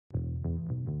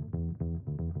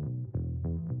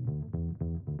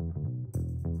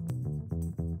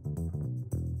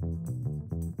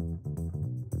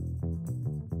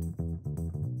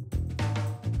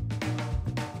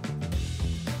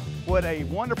What a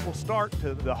wonderful start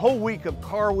to the whole week of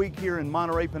Car Week here in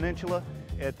Monterey Peninsula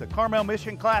at the Carmel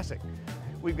Mission Classic.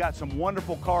 We've got some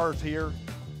wonderful cars here.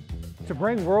 To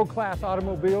bring world-class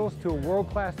automobiles to a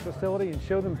world-class facility and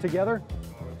show them together,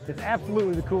 it's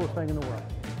absolutely the coolest thing in the world.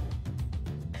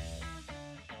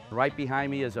 Right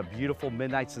behind me is a beautiful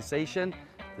Midnight Sensation.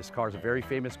 This car is a very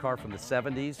famous car from the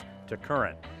 70s to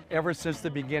current. Ever since the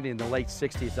beginning in the late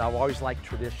 60s, I've always liked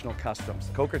traditional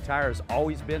customs. Coker Tire has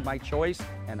always been my choice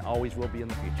and always will be in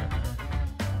the future.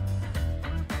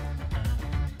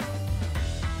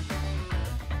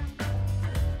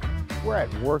 We're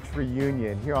at Works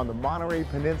Reunion here on the Monterey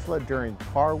Peninsula during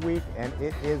Car Week, and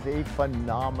it is a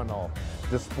phenomenal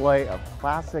display of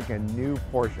classic and new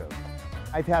Porsches.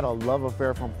 I've had a love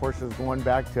affair from Porsches going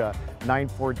back to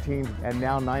 914s and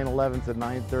now 911s and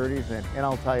 930s, and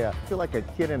I'll tell you, I feel like a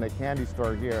kid in a candy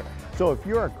store here. So if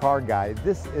you're a car guy,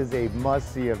 this is a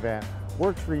must-see event.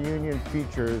 Works Reunion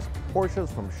features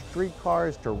Porsches from street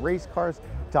cars to race cars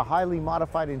to highly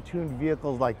modified and tuned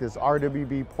vehicles like this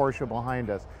RWB Porsche behind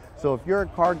us. So if you're a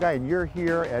car guy and you're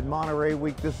here at Monterey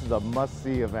Week, this is a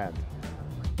must-see event.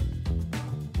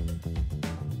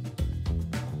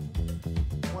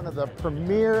 One of the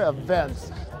premier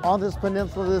events on this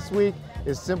peninsula this week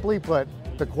is, simply put,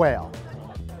 the Quail.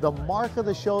 The mark of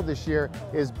the show this year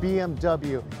is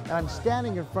BMW, and I'm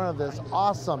standing in front of this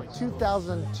awesome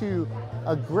 2002,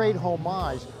 a great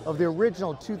homage of the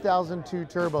original 2002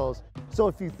 turbos. So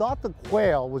if you thought the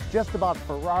Quail was just about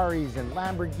Ferraris and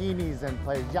Lamborghinis and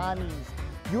Pajanis,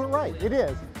 you were right, it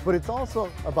is, but it's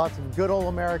also about some good old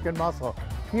American muscle.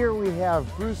 Here we have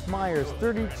Bruce Meyer's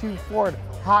 32 Ford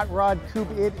Hot Rod Coupe.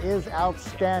 It is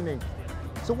outstanding.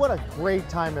 So what a great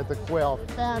time at the Quail.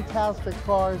 Fantastic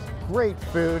cars, great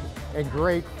food, and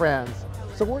great friends.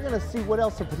 So we're gonna see what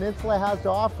else the Peninsula has to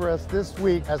offer us this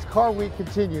week as Car Week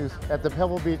continues at the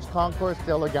Pebble Beach Concours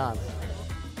d'Elegance.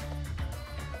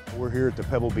 We're here at the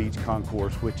Pebble Beach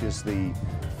Concours, which is the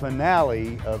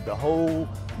finale of the whole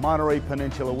Monterey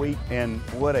Peninsula week, and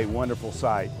what a wonderful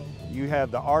sight. You have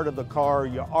the art of the car,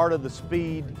 your art of the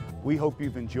speed. We hope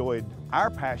you've enjoyed our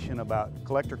passion about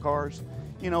collector cars.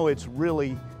 You know, it's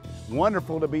really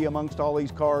wonderful to be amongst all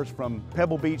these cars from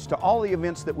Pebble Beach to all the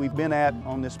events that we've been at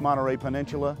on this Monterey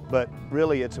Peninsula, but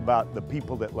really it's about the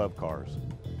people that love cars.